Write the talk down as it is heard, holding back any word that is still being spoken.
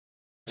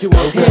You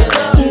want, girl?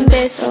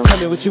 Beso. Tell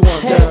me what you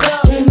want, girl.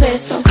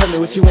 Beso. Tell me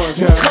what you want,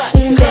 girl.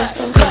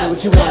 Beso. Tell me what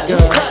you want,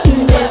 girl.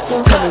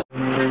 Beso. Tell me.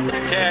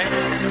 Okay,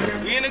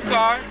 we in the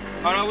car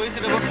on our way to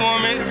the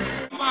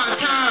performance. My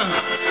time,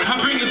 I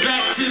bring it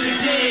back to the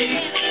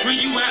days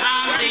when you and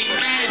I made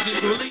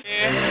magic.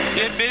 Yeah,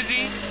 get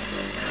busy.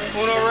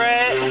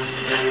 UNORED.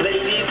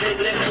 Ladies in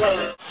the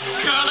club.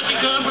 Girl,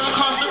 looking good from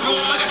across the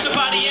room. I got your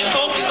body in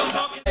focus. I'm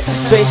talking.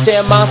 Space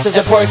Jam monsters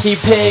and porky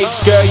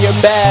pigs. Girl, you're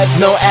bad,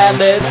 no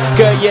ad-libs.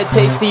 Girl, you're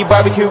tasty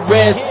barbecue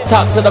ribs.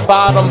 Top to the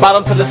bottom,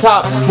 bottom to the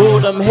top.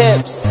 Move them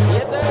hips,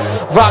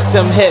 rock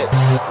them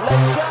hips.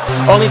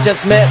 Only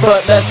just met,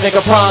 but let's make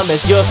a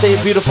promise. You'll stay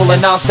beautiful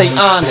and I'll stay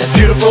honest.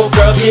 Beautiful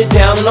girls get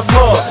down on the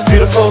floor.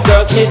 Beautiful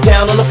girls get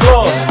down on the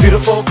floor.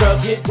 Beautiful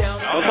girls get down.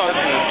 I was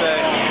talking to say,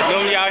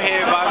 normally out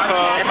here at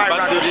Vauxhall, about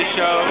to do this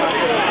show.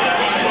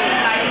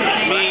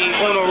 Me,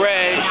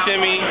 UNORED,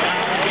 Shimmy.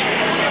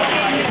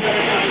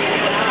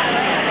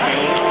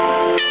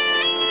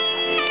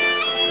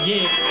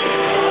 Yeah.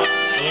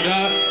 What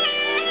up?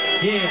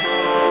 Yeah.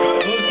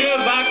 What's good,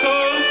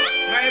 Vauxhall?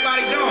 How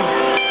everybody doing?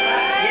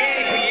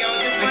 Yeah, yo,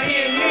 I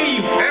can't hear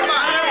you.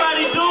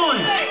 Everybody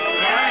doing?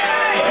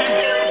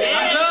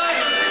 Yeah, good?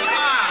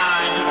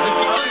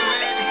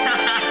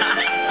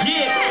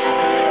 Yeah.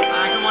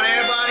 Alright, come on,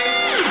 everybody.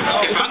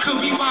 If I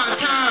could rewind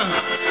time,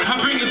 I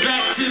bring it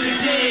back to the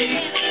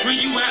days when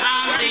you and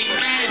I made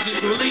magic.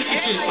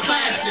 Relationships,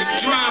 classic,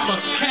 drama,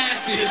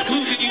 passive.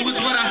 Losing you was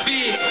what I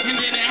feared, and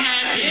then it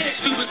happened.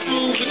 Super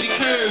smooth with the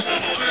curves,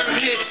 firm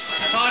hits,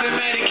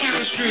 automatic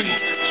chemistry.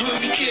 When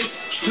we kiss,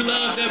 the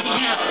love that we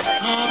have,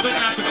 but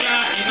not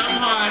forgotten. I'm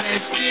hard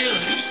as steel,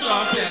 you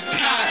soft as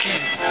cotton.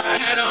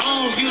 Had our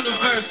own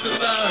universe of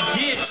love.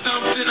 Yeah,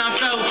 something I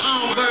felt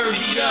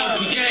unworthy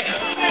of. Yeah,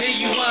 there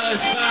you was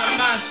by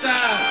my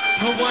side,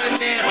 the one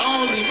and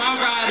only, my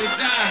ride or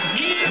die.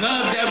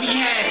 Love that we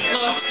had,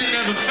 lost and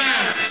never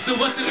found. So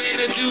what's the man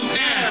to do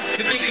now?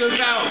 To think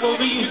about what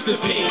we used to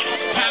be.